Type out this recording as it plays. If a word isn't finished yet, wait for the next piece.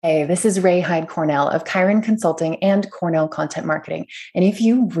Hey, this is Ray Hyde Cornell of Chiron Consulting and Cornell Content Marketing. And if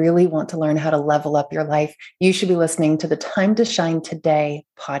you really want to learn how to level up your life, you should be listening to the Time to Shine Today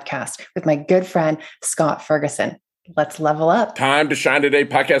podcast with my good friend, Scott Ferguson. Let's level up. Time to Shine Today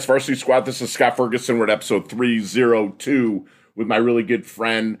podcast, Varsity Squad. This is Scott Ferguson. We're at episode 302 with my really good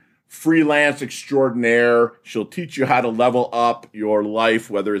friend, freelance extraordinaire. She'll teach you how to level up your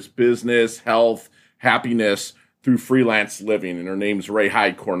life, whether it's business, health, happiness, through freelance living, and her name's Ray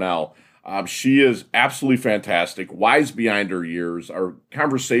Hyde Cornell. She is absolutely fantastic, wise behind her years. Our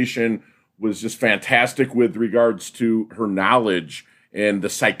conversation was just fantastic with regards to her knowledge and the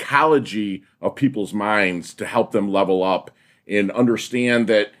psychology of people's minds to help them level up and understand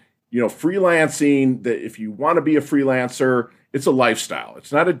that, freelancing, that if you want to be a freelancer, it's a lifestyle.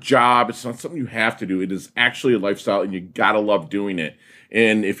 It's not a job. It's not something you have to do. It is actually a lifestyle, and you got to love doing it.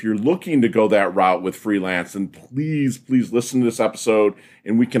 And if you're looking to go that route with freelance, then please listen to this episode,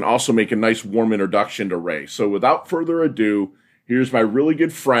 and we can also make a nice warm introduction to Ray. So without further ado, here's my really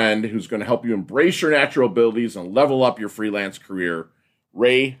good friend who's going to help you embrace your natural abilities and level up your freelance career,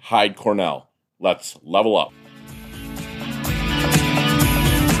 Ray Hyde Cornell. Let's level up.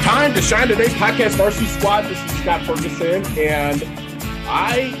 Time to Shine Today podcast, Varsity Squad. This is Scott Ferguson, and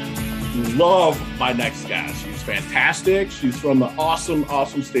I love my next guest. She's fantastic. She's from the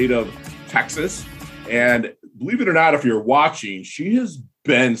awesome state of Texas. And believe it or not, if you're watching, she has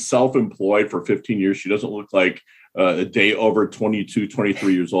been self-employed for 15 years. She doesn't look like a day over 22,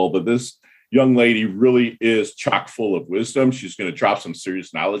 23 years old, but this young lady really is chock full of wisdom. She's going to drop some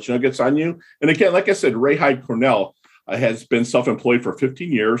serious knowledge nuggets on you. And again, like I said, Ray Hyde Cornell has been self-employed for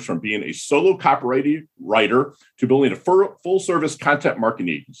 15 years, from being a solo copywriter to building a full-service content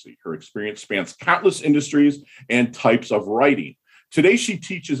marketing agency. Her experience spans countless industries and types of writing. Today, she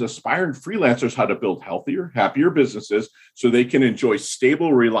teaches aspiring freelancers how to build healthier, happier businesses so they can enjoy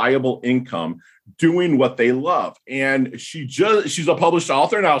stable, reliable income doing what they love. And she's a published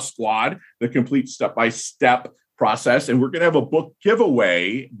author now, Squad, the complete step-by-step process. And we're going to have a book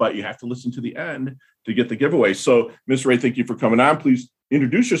giveaway, but you have to listen to the end to get the giveaway. So, Ms. Ray, thank you for coming on. Please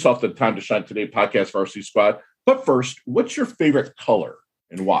introduce yourself to the Time to Shine Today podcast, Varsity Squad. But first, what's your favorite color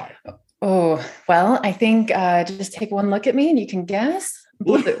and why? Oh, well, I think just take one look at me and you can guess.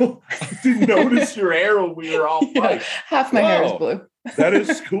 Blue. I didn't notice your hair when we were all fight. Half my hair is blue. That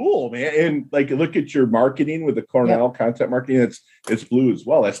is cool, man. And look at your marketing with the Cornell content marketing. It's blue as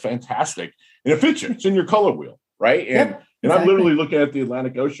well. That's fantastic. And it fits you. It's in your color wheel, right? And I'm literally looking at the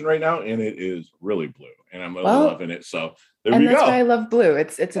Atlantic Ocean right now, and it is really blue. And I'm loving it. So there we go. And that's why I love blue.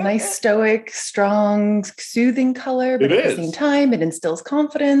 It's a nice, stoic, strong, soothing color, but at the same time, it instills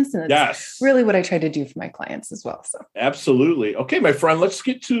confidence. And it's really what I try to do for my clients as well. So absolutely. Okay, my friend, let's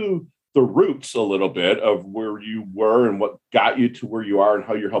get to the roots a little bit of where you were and what got you to where you are and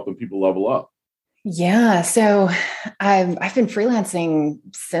how you're helping people level up. Yeah. So I've been freelancing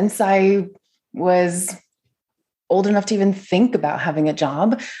since I was old enough to even think about having a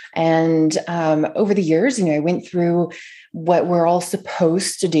job. And over the years, I went through what we're all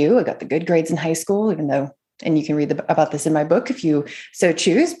supposed to do. I got the good grades in high school, even though, and you can read about this in my book if you so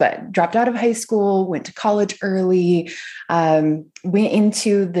choose, but dropped out of high school, went to college early, went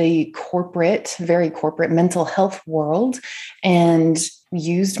into the very corporate mental health world, and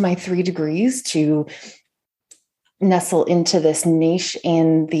used my 3 degrees to nestle into this niche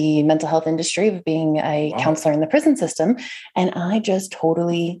in the mental health industry of being a counselor in the prison system. And I just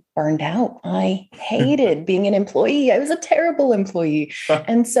totally burned out. I hated being an employee. I was a terrible employee.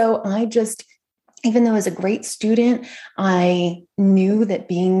 And so even though I was a great student, I knew that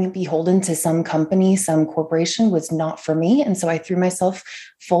being beholden to some company, some corporation was not for me. And so I threw myself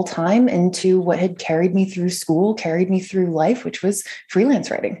full time into what had carried me through school, carried me through life, which was freelance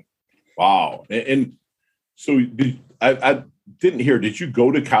writing. Wow. And so I didn't hear, did you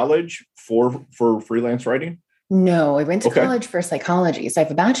go to college for freelance writing? No, I went to college for psychology. So I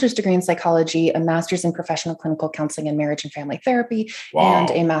have a bachelor's degree in psychology, a master's in professional clinical counseling and marriage and family therapy, and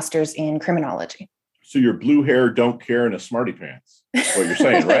a master's in criminology. So your blue hair, don't care, and a smarty pants. That's what you're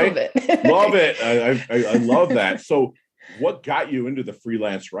saying, right? Love it. I love that. So what got you into the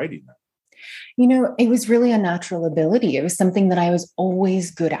freelance writing then? It was really a natural ability. It was something that I was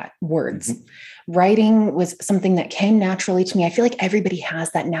always good at, words. Mm-hmm. Writing was something that came naturally to me. I feel like everybody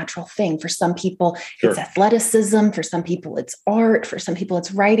has that natural thing. For some people, it's athleticism. For some people, it's art. For some people,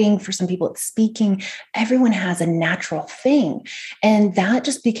 it's writing. For some people, it's speaking. Everyone has a natural thing. And that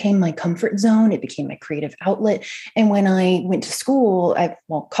just became my comfort zone. It became my creative outlet. And when I went to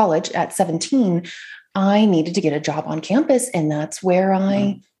college at 17, I needed to get a job on campus. And that's where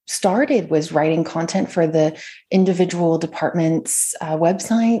I started was writing content for the individual departments'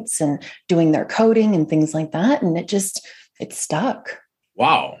 websites and doing their coding and things like that. And it stuck.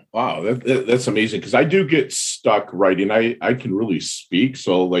 Wow. That's amazing. Because I do get stuck writing. I can really speak.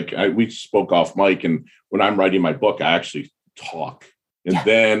 So like we spoke off mic, and when I'm writing my book, I actually talk. And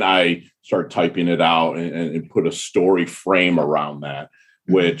then I start typing it out and put a story frame around that,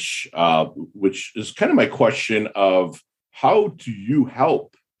 which is kind of my question of how do you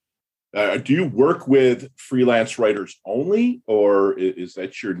help? Do you work with freelance writers only, or is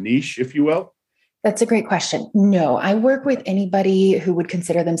that your niche, if you will? That's a great question. No, I work with anybody who would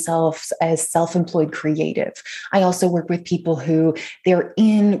consider themselves as self-employed creative. I also work with people who they're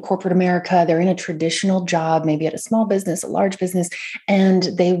in corporate America, they're in a traditional job, maybe at a small business, a large business, and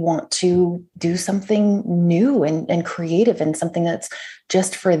they want to do something new and creative and something that's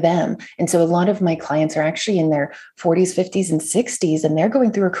just for them. And so a lot of my clients are actually in their 40s, 50s, and 60s, and they're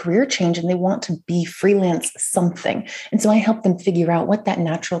going through a career change and they want to be freelance something. And so I help them figure out what that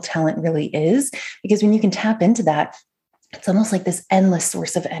natural talent really is. Because when you can tap into that, it's almost like this endless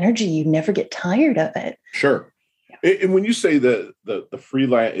source of energy. You never get tired of it. Sure. Yeah. And when you say the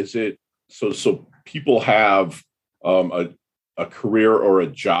freelance, is it so people have a career or a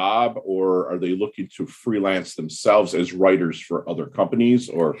job, or are they looking to freelance themselves as writers for other companies?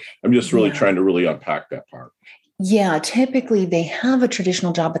 Or I'm just really trying to really unpack that part. Yeah, typically they have a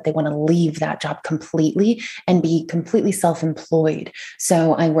traditional job, but they want to leave that job completely and be completely self-employed.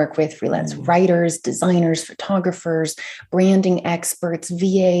 So I work with freelance writers, designers, photographers, branding experts,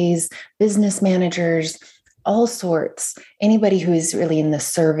 VAs, business managers, all sorts. Anybody who is really in the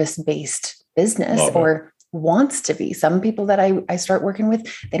service-based business or wants to be. Some people that I start working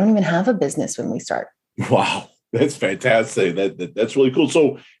with, they don't even have a business when we start. Wow. That's fantastic. That's really cool.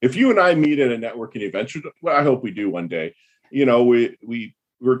 So if you and I meet at a networking event, well, I hope we do one day,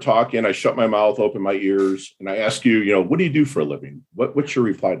 we're talking, I shut my mouth, open my ears, and I ask you, what do you do for a living? What's your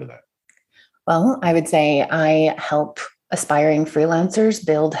reply to that? Well, I would say I help aspiring freelancers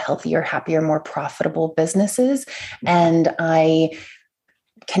build healthier, happier, more profitable businesses. And I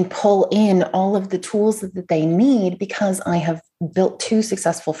can pull in all of the tools that they need because I have built 2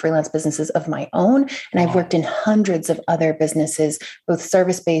 successful freelance businesses of my own. And I've worked in hundreds of other businesses, both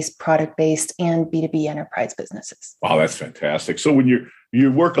service-based, product-based, and B2B enterprise businesses. Wow, that's fantastic. So when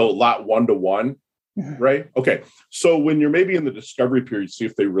you work a lot one-to-one, right? Okay. So when you're maybe in the discovery period, see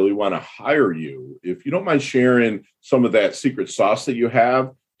if they really want to hire you, if you don't mind sharing some of that secret sauce that you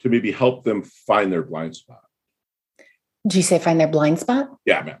have to maybe help them find their blind spot. Did you say find their blind spot?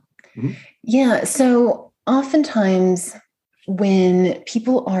 Yeah, man. Mm-hmm. Yeah. So oftentimes when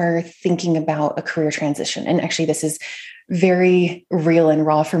people are thinking about a career transition, and actually this is very real and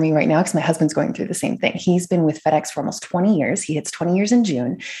raw for me right now because my husband's going through the same thing. He's been with FedEx for almost 20 years. He hits 20 years in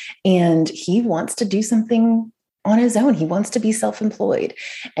June, and he wants to do something on his own. He wants to be self-employed.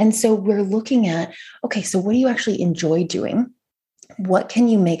 And so we're looking at, okay, so what do you actually enjoy doing? What can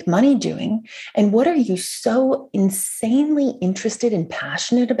you make money doing? And what are you so insanely interested and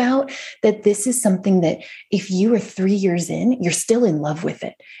passionate about that this is something that if you are 3 years in, you're still in love with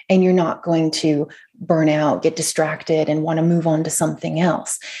it and you're not going to burn out, get distracted, and want to move on to something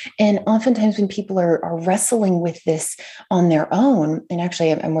else. And oftentimes when people are wrestling with this on their own, and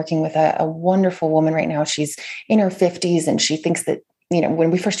actually I'm working with a wonderful woman right now. She's in her 50s and she thinks that,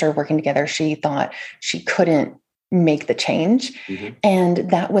 when we first started working together, she thought she couldn't make the change. Mm-hmm. And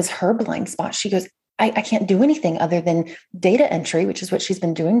that was her blind spot. She goes, I can't do anything other than data entry, which is what she's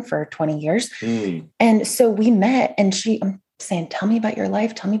been doing for 20 years. Mm. And so we met and I'm saying, tell me about your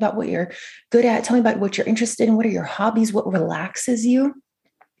life. Tell me about what you're good at. Tell me about what you're interested in. What are your hobbies? What relaxes you?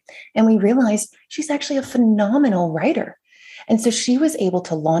 And we realized she's actually a phenomenal writer. And so she was able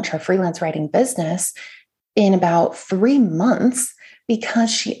to launch her freelance writing business in about 3 months because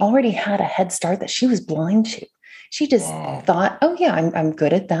she already had a head start that she was blind to. She just thought, oh yeah, I'm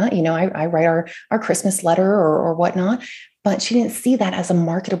good at that. I write our Christmas letter or whatnot, but she didn't see that as a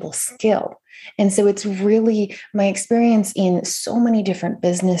marketable skill. And so it's really my experience in so many different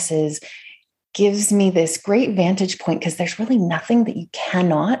businesses gives me this great vantage point because there's really nothing that you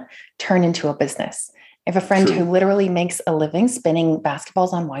cannot turn into a business. I have a friend who literally makes a living spinning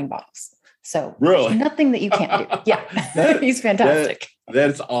basketballs on wine bottles. So really? Nothing that you can't do. Yeah. He's fantastic.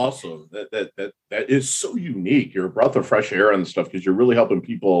 That's awesome. That is so unique. You're a breath of fresh air and stuff because you're really helping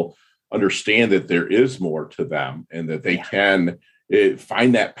people understand that there is more to them and that they can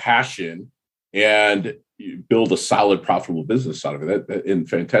find that passion and build a solid, profitable business out of it. And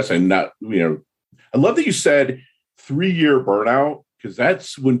fantastic. And I love that you said 3-year burnout because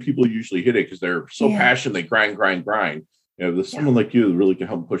that's when people usually hit it because they're so passionate, they grind. There's someone like you that really can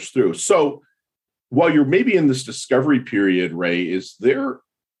help push through. So while you're maybe in this discovery period, Ray,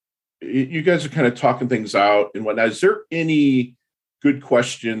 you guys are kind of talking things out and whatnot. Is there any good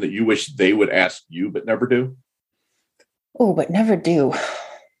question that you wish they would ask you, but never do? Oh, but never do.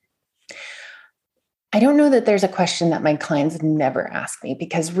 I don't know that there's a question that my clients never ask me,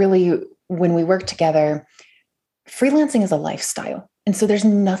 because really, when we work together, freelancing is a lifestyle. And so there's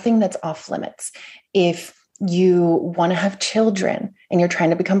nothing that's off limits. If you want to have children and you're trying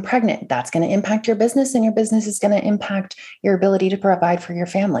to become pregnant, that's going to impact your business, and your business is going to impact your ability to provide for your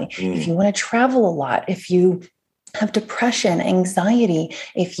family. If you want to travel a lot, if you have depression, anxiety,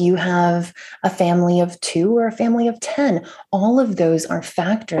 if you have a family of 2 or a family of 10, all of those are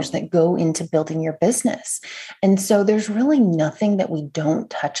factors that go into building your business. And so there's really nothing that we don't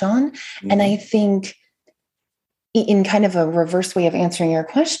touch on. And I think, in kind of a reverse way of answering your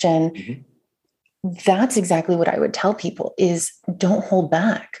question, that's exactly what I would tell people is don't hold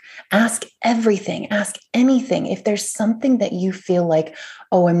back. Ask everything, ask anything. If there's something that you feel like,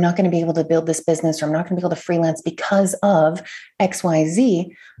 oh, I'm not going to be able to build this business, or I'm not going to be able to freelance because of XYZ,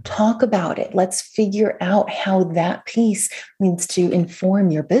 talk about it. Let's figure out how that piece needs to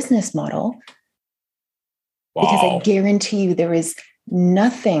inform your business model. Wow. Because I guarantee you there is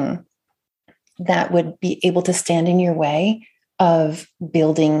nothing that would be able to stand in your way of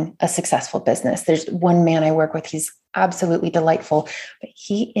building a successful business. There's one man I work with, he's absolutely delightful, but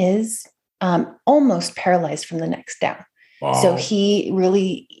he is almost paralyzed from the neck down. Wow. So he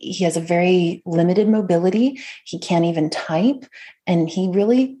has a very limited mobility. He can't even type, and he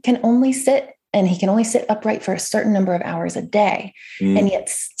really can only sit, and he can only sit upright for a certain number of hours a day. And yet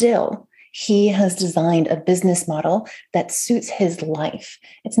still, he has designed a business model that suits his life.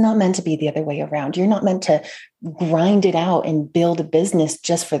 It's not meant to be the other way around. You're not meant to grind it out and build a business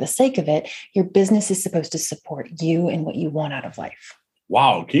just for the sake of it. Your business is supposed to support you and what you want out of life.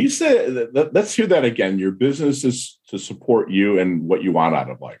 Wow. Can you say that? Let's hear that again. Your business is to support you and what you want out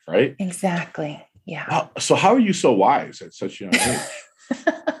of life, right? Exactly. Yeah. So how are you so wise at such a young age?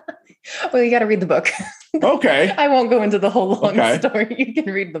 Well, you got to read the book. Okay. I won't go into the whole long story. You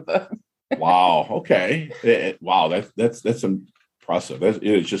can read the book. Wow. Okay. Wow. That's impressive.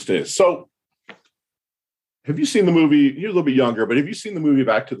 It just is. So have you seen the movie? You're a little bit younger, but have you seen the movie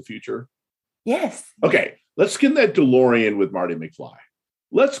Back to the Future? Yes. Okay. Let's get in that DeLorean with Marty McFly.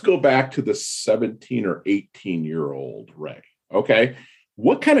 Let's go back to the 17 or 18-year-old Ray. Okay.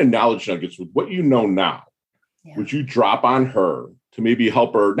 What kind of knowledge nuggets with what you know now would you drop on her to maybe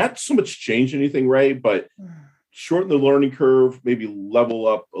help her, not so much change anything, Ray, but shorten the learning curve, maybe level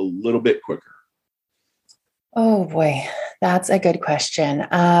up a little bit quicker? Oh boy, that's a good question.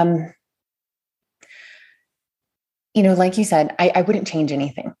 Like you said, I wouldn't change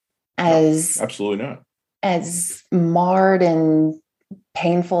anything. Absolutely not. As marred and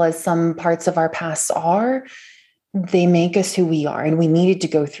painful as some parts of our past are, they make us who we are. And we needed to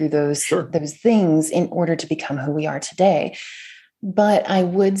go through those things in order to become who we are today. But I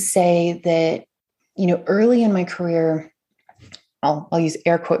would say that, early in my career, I'll use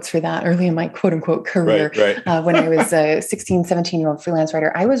air quotes for that, early in my quote unquote career, right. When I was a 16, 17-year-old freelance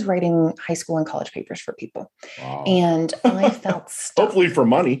writer, I was writing high school and college papers for people. Wow. And I felt stuck. Hopefully for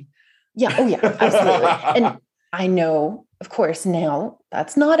money. Yeah. Oh yeah, absolutely. And I know, of course, now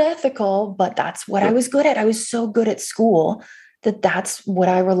that's not ethical, but that's what I was good at. I was so good at school that's what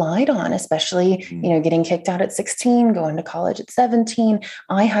I relied on, especially, getting kicked out at 16, going to college at 17.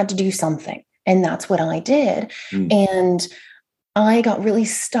 I had to do something. And that's what I did. And I got really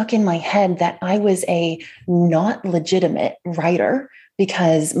stuck in my head that I was a not legitimate writer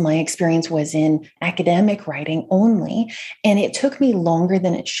because my experience was in academic writing only. And it took me longer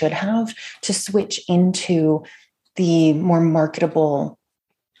than it should have to switch into the more marketable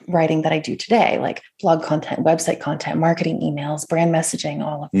writing that I do today, like blog content, website content, marketing emails, brand messaging,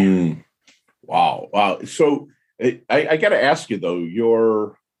 all of that. Wow. So I got to ask you though,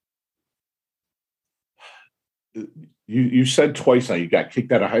 you said twice now you got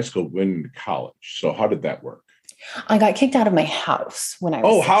kicked out of high school, went into college. So how did that work? I got kicked out of my house when I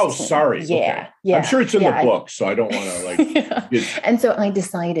was 16. House. Sorry. Yeah. Okay. Yeah. I'm sure it's in the book, so I don't want to And so I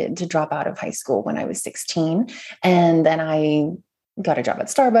decided to drop out of high school when I was 16. And then I got a job at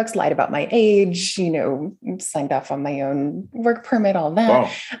Starbucks, lied about my age, signed off on my own work permit, all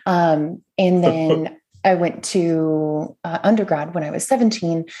that. Wow. And then I went to undergrad when I was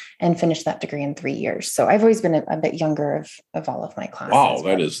 17 and finished that degree in 3 years. So I've always been a bit younger of all of my classes.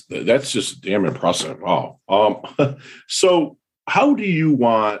 Wow, that's just damn impressive. Wow. So how do you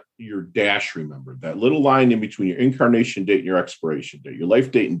want your dash remembered? That little line in between your incarnation date and your expiration date, your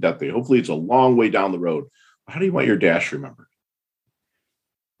life date and death date. Hopefully it's a long way down the road. how do you want your dash remembered?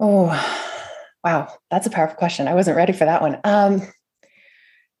 Oh, wow. That's a powerful question. I wasn't ready for that one.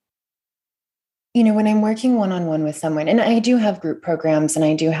 When I'm working one-on-one with someone, and I do have group programs and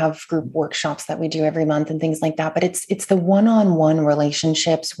I do have group workshops that we do every month and things like that, but it's the one-on-one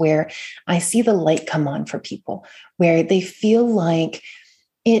relationships where I see the light come on for people, where they feel like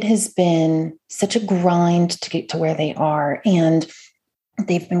it has been such a grind to get to where they are. And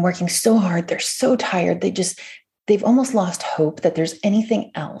they've been working so hard. They're so tired. They've almost lost hope that there's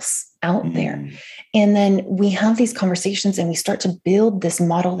anything else out there. And then we have these conversations and we start to build this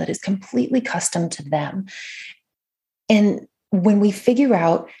model that is completely custom to them. And when we figure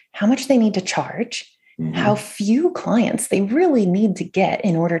out how much they need to charge, how few clients they really need to get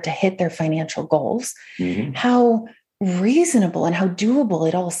in order to hit their financial goals, how reasonable and how doable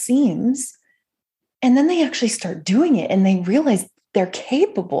it all seems. And then they actually start doing it and they realize they're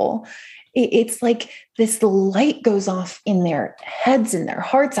capable. It's like this light goes off in their heads and their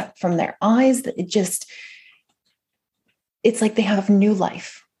hearts, up from their eyes. That it's like they have new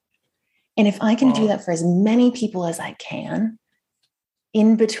life. And if I can do that for as many people as I can,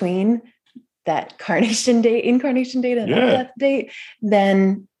 in between that incarnation date and that death date,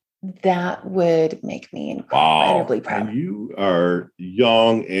 then that would make me incredibly proud. And you are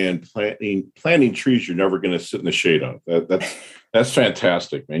young and planting trees you're never going to sit in the shade of. That's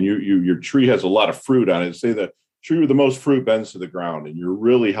fantastic, man. Your tree has a lot of fruit on it. Say the tree with the most fruit bends to the ground, and you're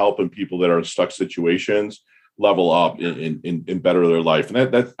really helping people that are in stuck situations level up and better their life.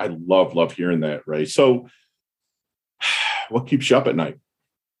 And that I love hearing that, Ray. So what keeps you up at night?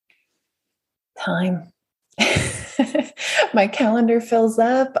 Time. My calendar fills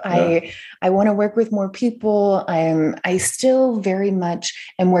up. Yeah. I want to work with more people. I still very much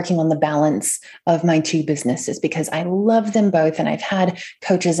am working on the balance of my two businesses because I love them both. And I've had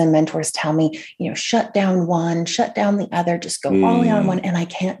coaches and mentors tell me, shut down one, shut down the other, just go all in on one. And I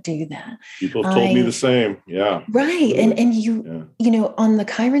can't do that. People have told me the same. Yeah. Right. And on the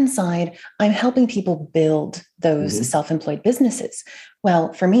Chiron side, I'm helping people build those self-employed businesses.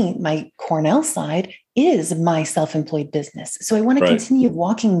 Well, for me, my Cornell side is my self-employed business. So I want to continue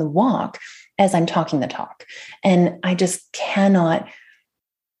walking the walk as I'm talking the talk. And I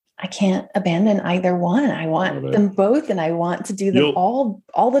can't abandon either one. I want them both and I want to do them all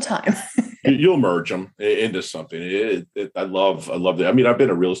the time. You'll merge them into something. I love that. I mean, I've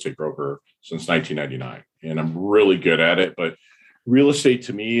been a real estate broker since 1999 and I'm really good at it, but real estate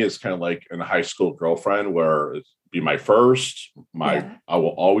to me is kind of like a high school girlfriend where it's be my first, I will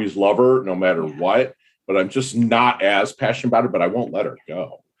always love her no matter what, but I'm just not as passionate about it, but I won't let her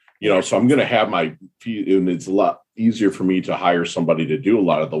go. So I'm going to have my feet, and it's a lot easier for me to hire somebody to do a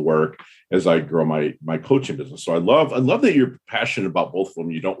lot of the work as I grow my coaching business. So I love that you're passionate about both of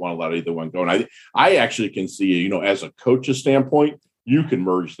them. You don't want to let either one go. And I actually can see, as a coach's standpoint, you can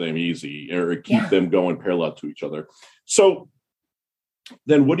merge them easy or keep them going parallel to each other. So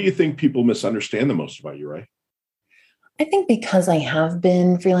then what do you think people misunderstand the most about you, Ray? I think because I have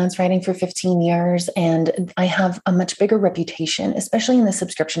been freelance writing for 15 years and I have a much bigger reputation, especially in the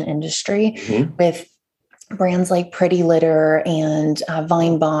subscription industry with brands like Pretty Litter and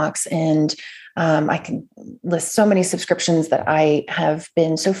Vinebox. And I can list so many subscriptions that I have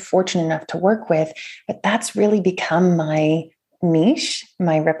been so fortunate enough to work with, but that's really become my niche,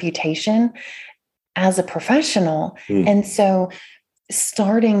 my reputation as a professional. And so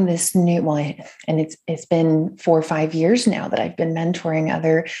starting this new one, and it's been 4 or 5 years now that I've been mentoring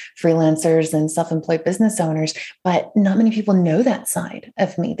other freelancers and self-employed business owners, but not many people know that side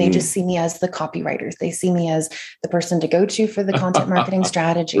of me. They just see me as the copywriters. They see me as the person to go to for the content marketing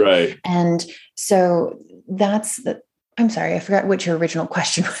strategy. Right. And so I'm sorry, I forgot what your original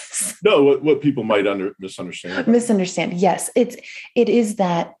question was. No, what people might misunderstand. Misunderstand. Yes. It is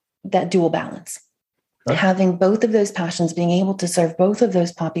that dual balance. Okay. Having both of those passions, being able to serve both of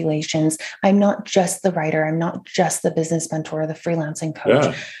those populations. I'm not just the writer. I'm not just the business mentor or the freelancing coach.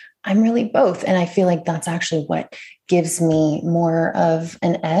 Yeah. I'm really both. And I feel like that's actually what gives me more of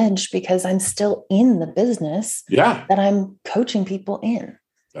an edge because I'm still in the business that I'm coaching people in.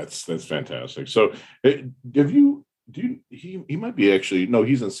 That's fantastic. So he might be actually, no,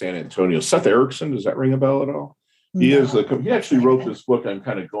 he's in San Antonio. Seth Erickson, does that ring a bell at all? He actually wrote this book I'm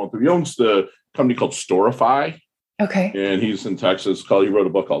kind of going through. He owns the company called Storify. Okay. And he's in Texas. He wrote a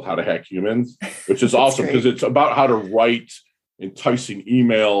book called How to Hack Humans, which is awesome because it's about how to write enticing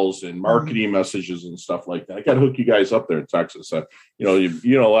emails and marketing messages and stuff like that. I got to hook you guys up there in Texas. I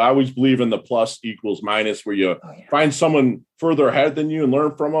always believe in the plus equals minus where you find someone further ahead than you and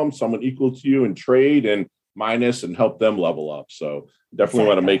learn from them, someone equal to you and trade and minus and help them level up. So definitely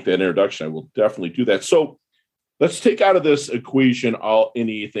want to make that introduction. I will definitely do that. So Let's take out of this equation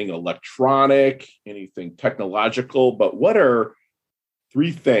anything electronic, anything technological, but what are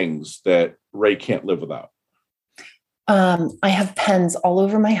 3 things that Ray can't live without? I have pens all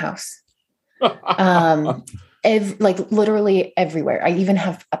over my house. Like literally everywhere. I even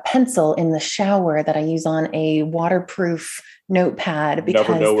have a pencil in the shower that I use on a waterproof notepad. Because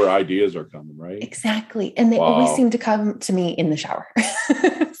you never know where ideas are coming, right? Exactly. And they always seem to come to me in the shower.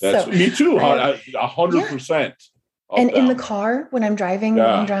 That's me too. 100%. And in the car when I'm driving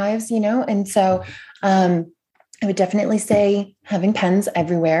long drives, and so I would definitely say having pens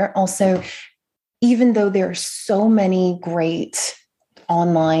everywhere. Also, even though there are so many great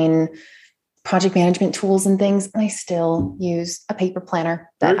online project management tools and things, I still use a paper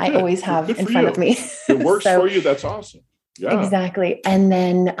planner that I always have in front of me. It works for you. That's awesome. Yeah, exactly. And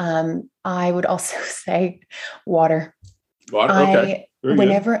then I would also say water. Okay.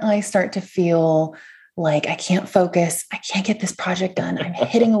 Whenever I start to feel like I can't focus, I can't get this project done, I'm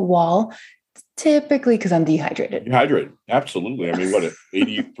hitting a wall, typically because I'm dehydrated. Dehydrated. Absolutely. I mean,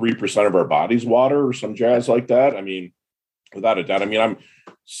 83% of our body's water or some jazz like that? I mean, without a doubt. I mean, I'm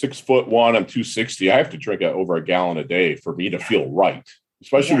 6'1", I'm 260. I have to drink over a gallon a day for me to feel right,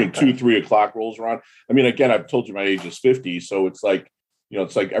 especially when 2-3 o'clock rolls around. I mean, again, I've told you my age is 50. So it's like,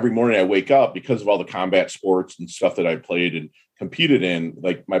 it's like every morning I wake up because of all the combat sports and stuff that I played and competed in,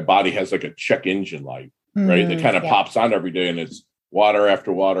 like my body has like a check engine light, right? That kind of pops on every day and it's water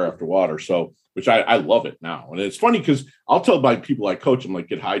after water after water. So, which I love it now. And it's funny because I'll tell my people I coach, I'm like,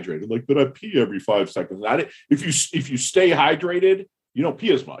 get hydrated. Like, but I pee every 5 seconds. If you stay hydrated, you don't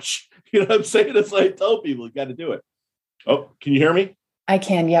pee as much. You know what I'm saying? It's like, I tell people you got to do it. Oh, can you hear me? I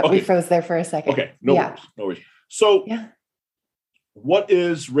can. Yeah. Okay. We froze there for a second. Okay. No worries. So what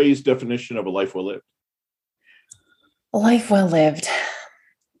is Ray's definition of a life well lived? A life well lived.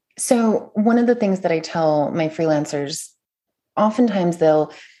 So one of the things that I tell my freelancers, oftentimes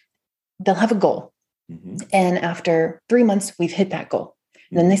they'll have a goal. Mm-hmm. And after 3 months, we've hit that goal.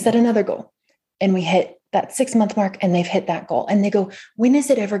 And then they set another goal and we hit that 6-month mark and they've hit that goal. And they go, when is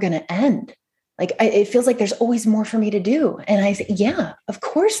it ever going to end? Like, it feels like there's always more for me to do. And I say, yeah, of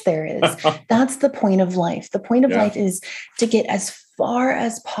course there is. That's the point of life. The point of life is to get as far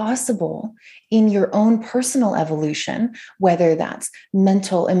as possible in your own personal evolution, whether that's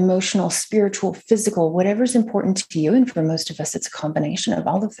mental, emotional, spiritual, physical, whatever's important to you. And for most of us, it's a combination of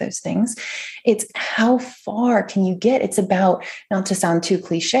all of those things. It's how far can you get? It's about, not to sound too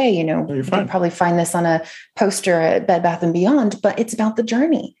cliche, you can probably find this on a poster at Bed Bath & Beyond, but it's about the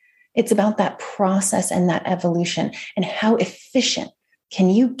journey. It's about that process and that evolution and how efficient can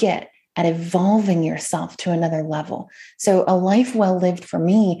you get at evolving yourself to another level. So a life well lived for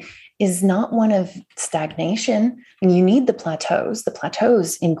me is not one of stagnation. And you need the plateaus. The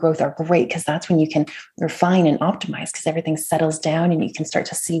plateaus in growth are great because that's when you can refine and optimize because everything settles down and you can start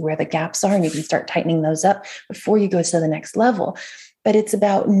to see where the gaps are and you can start tightening those up before you go to the next level. But it's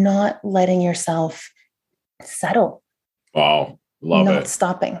about not letting yourself settle. Wow. Love not it.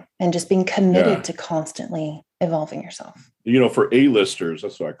 Stopping and just being committed to constantly evolving yourself. For A-listers,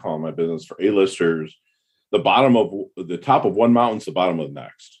 that's what I call my business. For A-listers, the top of one mountain's the bottom of the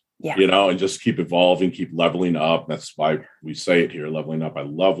next. Yeah. And just keep evolving, keep leveling up. That's why we say it here, leveling up. I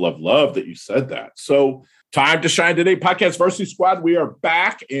love that you said that. So time to shine today, Podcast Varsity Squad. We are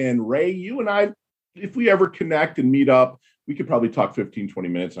back. And Ray, you and I, if we ever connect and meet up, we could probably talk 15, 20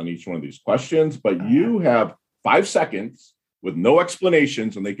 minutes on each one of these questions, but you have 5 seconds with no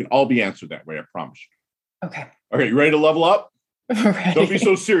explanations, and they can all be answered that way, I promise you. Okay. You ready to level up? Ready. Don't be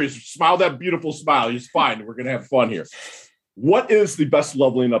so serious. Smile that beautiful smile. It's fine. We're going to have fun here. What is the best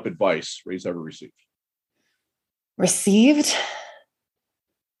leveling up advice Ray's ever received? Received?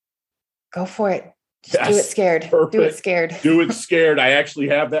 Go for it. Just do it scared. Perfect. Do it scared. Do it scared. I actually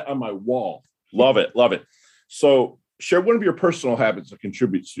have that on my wall. Love it. Love it. So share one of your personal habits that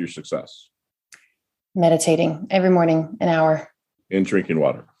contributes to your success. Meditating every morning, an hour. And drinking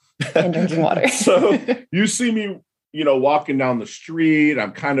water. So you see me, walking down the street.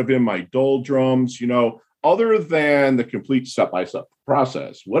 I'm kind of in my doldrums, other than the complete step-by-step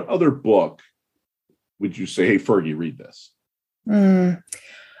process. What other book would you say, hey, Fergie, read this? It's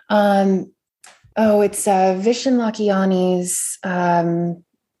Vishen Lakhiani's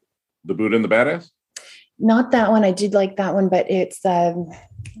The Buddha and the Badass? Not that one. I did like that one, but it's The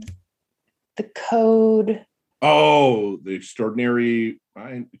Code. Oh, the Extraordinary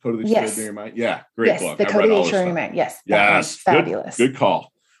Mind. The Code of the Extraordinary Mind. Yeah, great book. The Code of the Extraordinary Mind. Yes. Fabulous. Good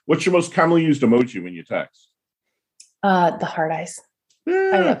call. What's your most commonly used emoji when you text? The heart eyes.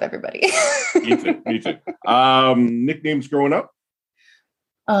 I love everybody. Me too. Nicknames growing up?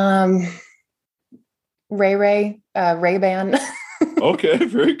 Ray-Ban. Okay,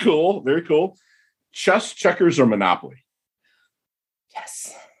 very cool. Very cool. Chess, checkers, or Monopoly?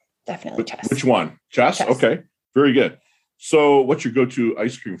 Chess. Definitely chess. Which one? Chess? Okay, very good. So what's your go-to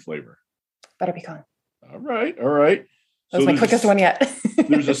ice cream flavor? Butter pecan. All right. All right. That was my quickest one yet.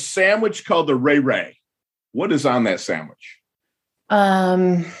 There's a sandwich called the Ray Ray. What is on that sandwich?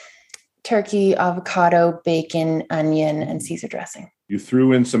 Turkey, avocado, bacon, onion, and Caesar dressing. You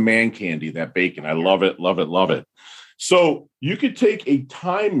threw in some man candy, that bacon. I love it, love it, love it. So you could take a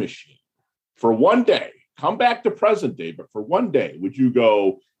time machine for one day, come back to present day, but for one day, would you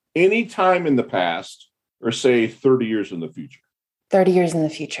go any time in the past or say 30 years in the future? 30 years in the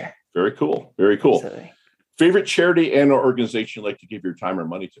future. Very cool. Very cool. Absolutely. Favorite charity and or organization you like to give your time or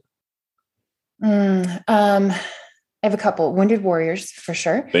money to? I have a couple. Wounded Warriors, for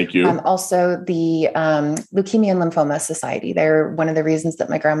sure. Thank you. Also, the Leukemia and Lymphoma Society. They're one of the reasons that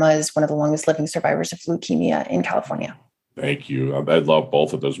my grandma is one of the longest living survivors of leukemia in California. Thank you. I love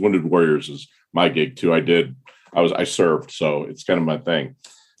both of those. Wounded Warriors is my gig too. I served, so it's kind of my thing.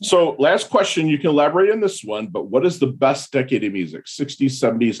 So last question, you can elaborate on this one, but what is the best decade of music? 60s,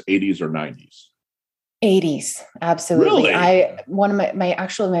 70s, 80s, or 90s? 80s. Absolutely. Really?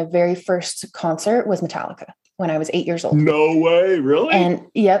 My very first concert was Metallica when I was 8 years old. No way. Really?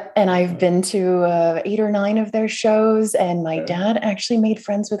 And I've been to 8 or 9 of their shows, and my dad actually made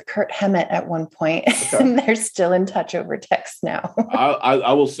friends with Kurt Hammett at one point, and they're still in touch over text now.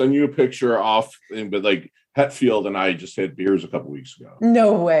 I will send you a picture off, but like Hetfield and I just had beers a couple weeks ago.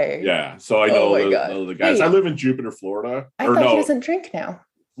 No way. Yeah. So I know, the guys. Hey, I live in Jupiter, Florida. He doesn't drink now.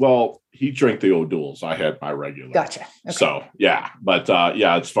 Well, he drank the O'Douls. I had my regular. Gotcha. Okay. So yeah, but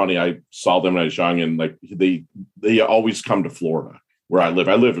it's funny. I saw them when I was young, and like they always come to Florida where I live.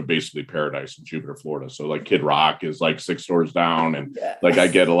 I live in basically paradise in Jupiter, Florida. So like Kid Rock is like 6 doors down, and like I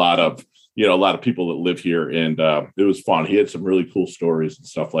get a lot of people that live here, and it was fun. He had some really cool stories and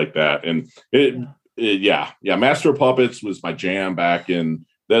stuff like that, and Master of Puppets was my jam back in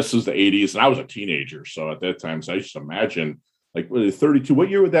this is the 80s, and I was a teenager, so at that time, so I just imagine. Like 32. What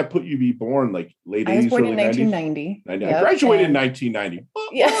year would that put you be born? Like late 80s? I was born in 1990. I graduated in 1990.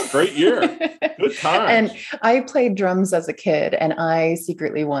 Oh, great year. Good times. And I played drums as a kid, and I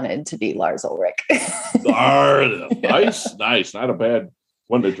secretly wanted to be Lars Ulrich. Nice. Not a bad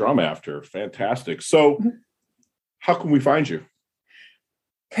one to drum after. Fantastic. So how can we find you?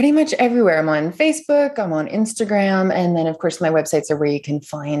 Pretty much everywhere. I'm on Facebook, I'm on Instagram, and then of course my websites are where you can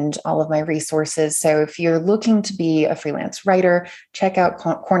find all of my resources. So if you're looking to be a freelance writer, check out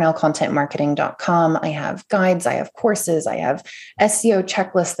cornellcontentmarketing.com. I have guides, I have courses, I have SEO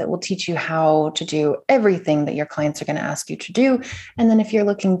checklists that will teach you how to do everything that your clients are going to ask you to do. And then if you're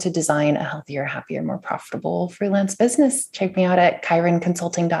looking to design a healthier, happier, more profitable freelance business, check me out at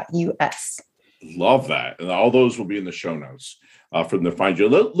chironconsulting.us. Love that. And all those will be in the show notes. For them to find you. A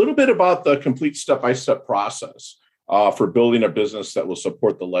little bit about the complete step-by-step process for building a business that will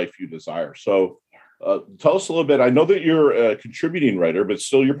support the life you desire. So tell us a little bit. I know that you're a contributing writer, but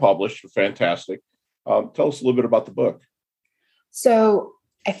still you're published. Fantastic. Tell us a little bit about the book. So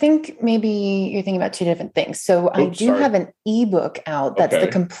I think maybe you're thinking about two different things. So I do have an ebook out that's the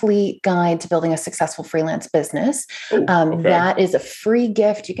complete guide to building a successful freelance business. That is a free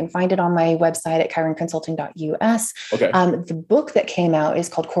gift. You can find it on my website at chironconsulting.us. The book that came out is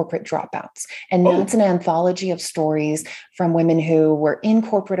called Corporate Dropouts. And that's an anthology of stories from women who were in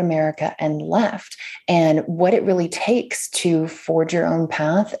corporate America and left, and what it really takes to forge your own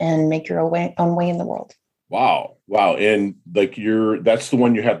path and make your own way in the world. Wow. And like that's the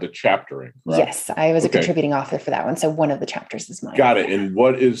one you had the chapter in, correct? Yes, I was a contributing author for that one. So one of the chapters is mine. Got it. And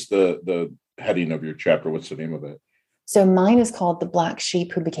what is the heading of your chapter? What's the name of it? So mine is called The Black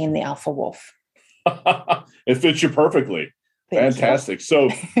Sheep Who Became the Alpha Wolf. It fits you perfectly. Fantastic. So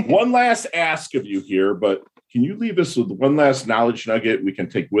one last ask of you here, but can you leave us with one last knowledge nugget we can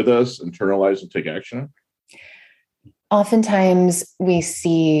take with us, internalize, and take action on? Oftentimes we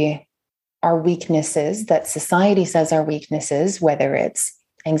see our weaknesses that society says are weaknesses, whether it's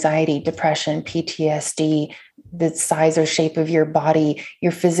anxiety, depression, PTSD, the size or shape of your body,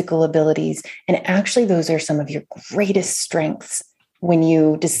 your physical abilities. And actually, those are some of your greatest strengths when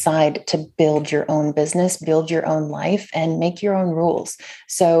you decide to build your own business, build your own life, and make your own rules.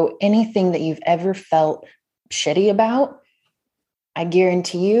 So anything that you've ever felt shitty about, I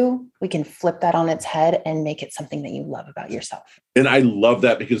guarantee you, we can flip that on its head and make it something that you love about yourself. And I love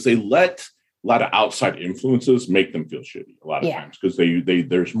that because they let a lot of outside influences make them feel shitty a lot of times because they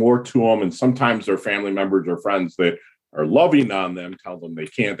there's more to them. And sometimes they're family members or friends that are loving on them, tell them they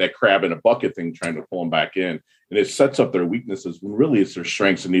can't, that crab in a bucket thing, trying to pull them back in. And it sets up their weaknesses when really it's their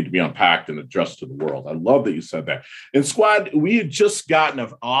strengths that need to be unpacked and adjust to the world. I love that you said that. And Squad, we had just gotten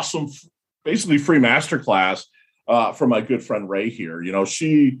an awesome, basically free masterclass from my good friend Ray here.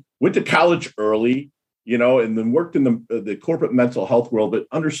 She went to college early, and then worked in the corporate mental health world, but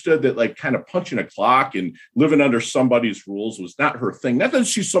understood that like kind of punching a clock and living under somebody's rules was not her thing. Not that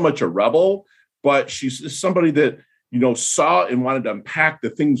she's so much a rebel, but she's somebody that, saw and wanted to unpack the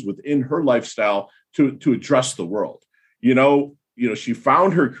things within her lifestyle to address the world. She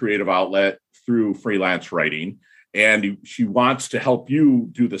found her creative outlet through freelance writing, and she wants to help you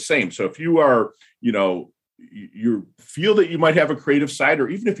do the same. So if you are, you feel that you might have a creative side, or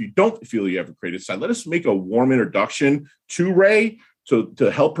even if you don't feel you have a creative side, let us make a warm introduction to Ray to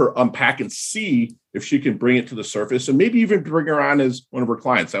help her unpack and see if she can bring it to the surface, and maybe even bring her on as one of her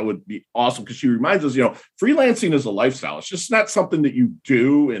clients. That would be awesome, because she reminds us, freelancing is a lifestyle. It's just not something that you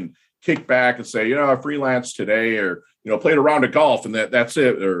do and kick back and say, I freelance today, or, played a round of golf and that's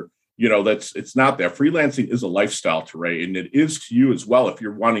it. Or, it's not that. Freelancing is a lifestyle to Ray, and it is to you as well if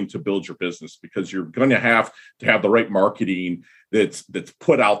you're wanting to build your business, because you're going to have the right marketing that's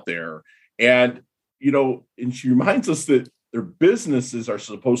put out there. And, and she reminds us that their businesses are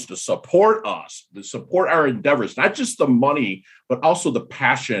supposed to support us, to support our endeavors, not just the money, but also the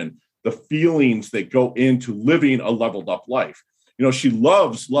passion, the feelings that go into living a leveled up life. She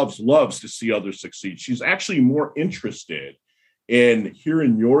loves to see others succeed. She's actually more interested in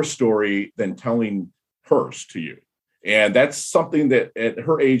hearing your story than telling hers to you. And that's something that at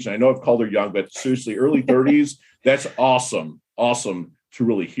her age, and I know I've called her young, but seriously, early 30s, that's awesome to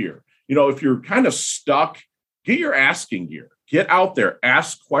really hear. If you're kind of stuck, get your asking gear, get out there,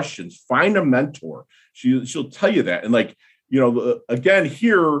 ask questions, find a mentor. She'll tell you that. And again,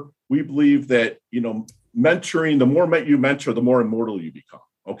 here we believe that, mentoring, the more you mentor, the more immortal you become.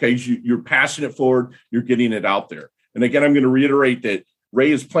 Okay. You're passing it forward. You're getting it out there. And again, I'm going to reiterate that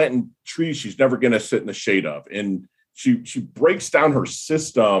Ray is planting trees she's never going to sit in the shade of. And she breaks down her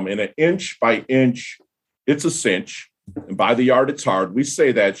system in an inch by inch. It's a cinch. And by the yard, it's hard. We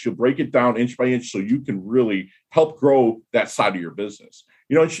say that she'll break it down inch by inch so you can really help grow that side of your business.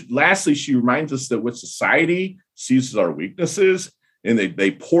 Lastly, she reminds us that what society sees as our weaknesses, and they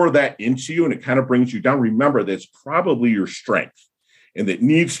pour that into you, and it kind of brings you down. Remember, that's probably your strength, and that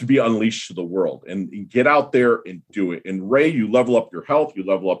needs to be unleashed to the world, and get out there and do it. And Ray, you level up your health, you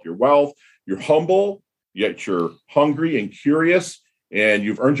level up your wealth, you're humble, yet you're hungry and curious, and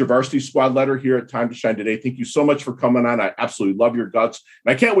you've earned your Varsity Squad letter here at Time to Shine today. Thank you so much for coming on. I absolutely love your guts,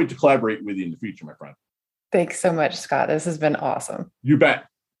 and I can't wait to collaborate with you in the future, my friend. Thanks so much, Scott. This has been awesome. You bet.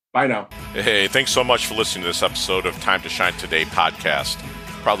 Bye now. Hey, thanks so much for listening to this episode of Time to Shine Today podcast,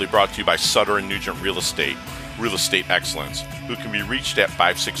 proudly brought to you by Sutter & Nugent Real Estate Excellence, who can be reached at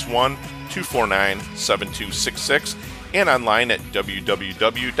 561-249-7266 and online at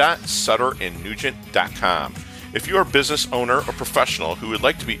www.sutterandnugent.com. If you are a business owner or professional who would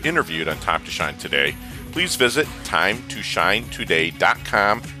like to be interviewed on Time to Shine Today, please visit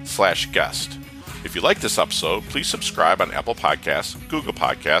timetoshinetoday.com/guest. If you like this episode, please subscribe on Apple Podcasts, Google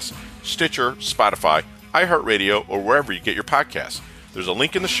Podcasts, Stitcher, Spotify, iHeartRadio, or wherever you get your podcasts. There's a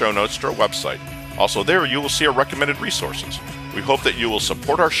link in the show notes to our website. Also there, you will see our recommended resources. We hope that you will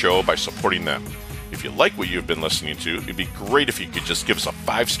support our show by supporting them. If you like what you've been listening to, it'd be great if you could just give us a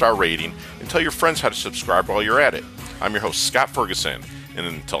 5-star rating and tell your friends how to subscribe while you're at it. I'm your host, Scott Ferguson, and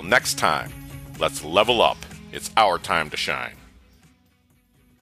until next time, let's level up. It's our time to shine.